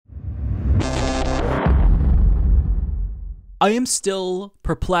I am still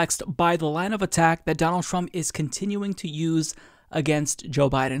perplexed by the line of attack that Donald Trump is continuing to use against Joe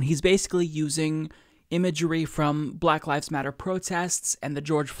Biden. He's basically using imagery from Black Lives Matter protests and the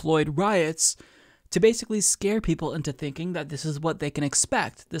George Floyd riots to basically scare people into thinking that this is what they can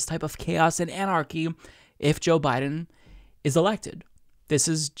expect, this type of chaos and anarchy, if Joe Biden is elected. This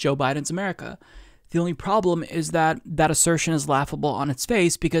is Joe Biden's America. The only problem is that that assertion is laughable on its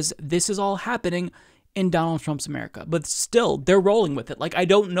face because this is all happening in Donald Trump's America. But still, they're rolling with it. Like, I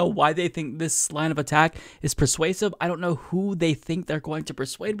don't know why they think this line of attack is persuasive. I don't know who they think they're going to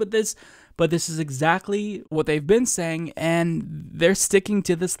persuade with this, but this is exactly what they've been saying, and they're sticking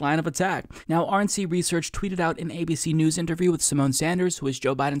to this line of attack. Now, RNC Research tweeted out an ABC News interview with Simone Sanders, who is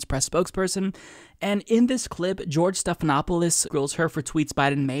Joe Biden's press spokesperson, and in this clip, George Stephanopoulos grills her for tweets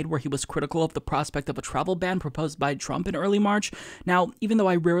Biden made where he was critical of the prospect of a travel ban proposed by Trump in early March. Now, even though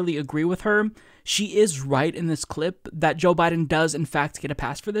I rarely agree with her, she is right in this clip that Joe Biden does in fact get a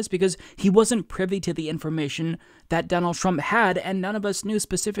pass for this because he wasn't privy to the information that Donald Trump had, and none of us knew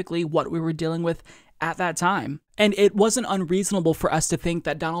specifically what we were dealing with at that time. And it wasn't unreasonable for us to think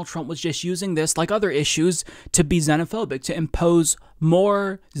that Donald Trump was just using this, like other issues, to be xenophobic, to impose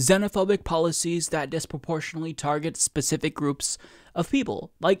more xenophobic policies that disproportionately target specific groups of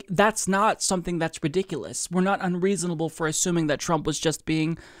people. Like, that's not something that's ridiculous. We're not unreasonable for assuming that Trump was just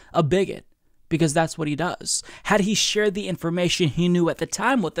being a bigot, because that's what he does. Had he shared the information he knew at the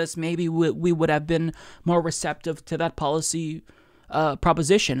time with us, maybe we would have been more receptive to that policy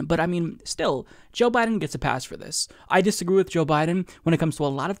proposition. But I mean, still, Joe Biden gets a pass for this. I disagree with Joe Biden when it comes to a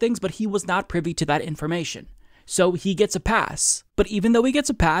lot of things, but he was not privy to that information. So he gets a pass. But even though he gets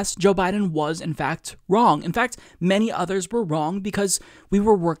a pass, Joe Biden was in fact wrong. In fact, many others were wrong because we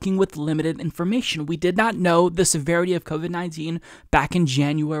were working with limited information. We did not know the severity of COVID-19 back in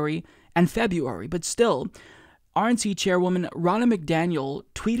January and February. But still, RNC Chairwoman Ronna McDaniel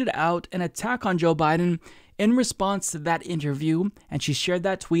tweeted out an attack on Joe Biden in response to that interview, and she shared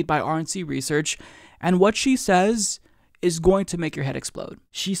that tweet by RNC Research, and what she says is going to make your head explode.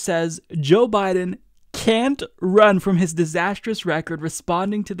 She says, Joe Biden can't run from his disastrous record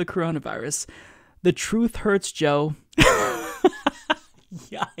responding to the coronavirus. The truth hurts, Joe.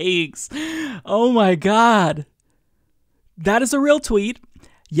 Yikes. Oh my God. That is a real tweet.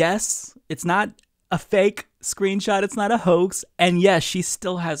 Yes, it's not a fake screenshot. It's not a hoax. And yes, she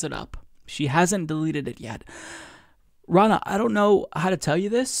still has it up. She hasn't deleted it yet. Ronna, I don't know how to tell you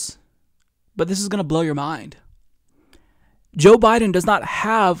this, but this is going to blow your mind. Joe Biden does not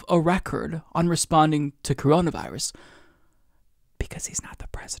have a record on responding to coronavirus because he's not the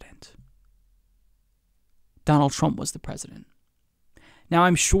president. Donald Trump was the president. Now,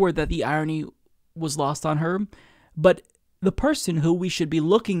 I'm sure that the irony was lost on her, but the person who we should be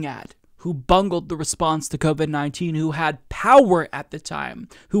looking at, who bungled the response to COVID-19, who had power at the time,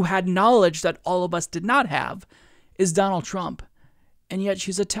 who had knowledge that all of us did not have, is Donald Trump. And yet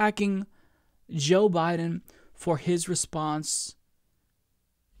she's attacking Joe Biden for his response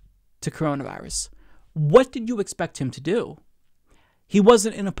to coronavirus. What did you expect him to do? He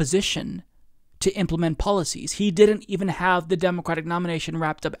wasn't in a position to implement policies. He didn't even have the Democratic nomination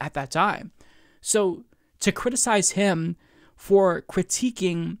wrapped up at that time. So to criticize him for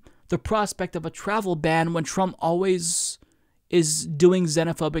critiquing the prospect of a travel ban when Trump always is doing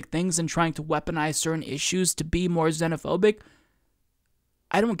xenophobic things and trying to weaponize certain issues to be more xenophobic,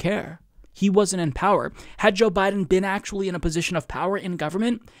 I don't care. He wasn't in power. Had Joe Biden been actually in a position of power in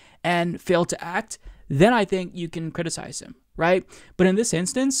government and failed to act, then I think you can criticize him, right? But in this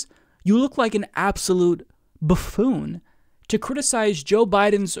instance, you look like an absolute buffoon to criticize Joe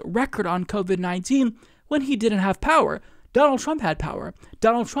Biden's record on COVID-19 when he didn't have power. Donald Trump had power.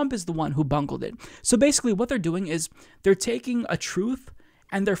 Donald Trump is the one who bungled it. So basically what they're doing is they're taking a truth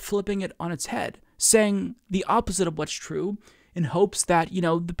and they're flipping it on its head, saying the opposite of what's true in hopes that,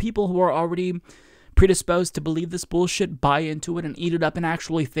 the people who are already predisposed to believe this bullshit buy into it and eat it up and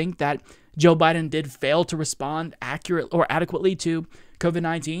actually think that Joe Biden did fail to respond accurately or adequately to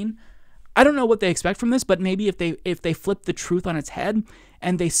COVID-19. I don't know what they expect from this, but maybe if they flip the truth on its head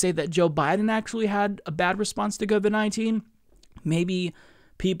and they say that Joe Biden actually had a bad response to COVID-19, maybe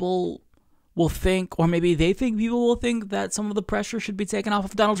people will think, or maybe they think people will think that some of the pressure should be taken off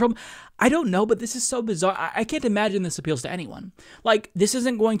of Donald Trump. I don't know, but this is so bizarre. I can't imagine this appeals to anyone. Like, this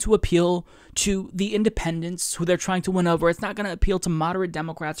isn't going to appeal to the independents who they're trying to win over. It's not going to appeal to moderate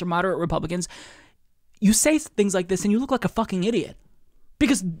Democrats or moderate Republicans. You say things like this and you look like a fucking idiot.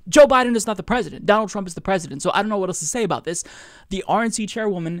 Because Joe Biden is not the president. Donald Trump is the president. So I don't know what else to say about this. The RNC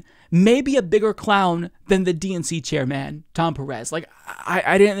chairwoman may be a bigger clown than the DNC chairman, Tom Perez. Like,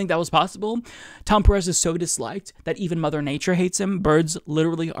 I didn't think that was possible. Tom Perez is so disliked that even Mother Nature hates him. Birds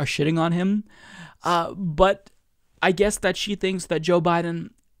literally are shitting on him. But I guess that she thinks that Joe Biden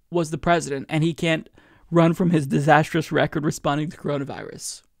was the president and he can't run from his disastrous record responding to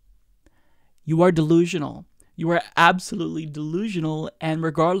coronavirus. You are delusional. You are absolutely delusional, and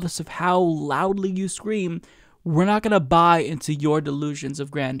regardless of how loudly you scream, we're not going to buy into your delusions of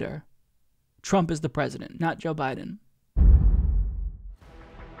grandeur. Trump is the president, not Joe Biden.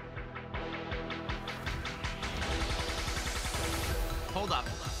 Hold up.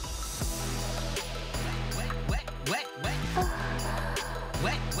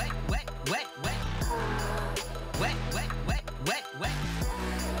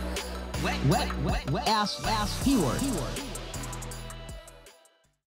 Ask keyword.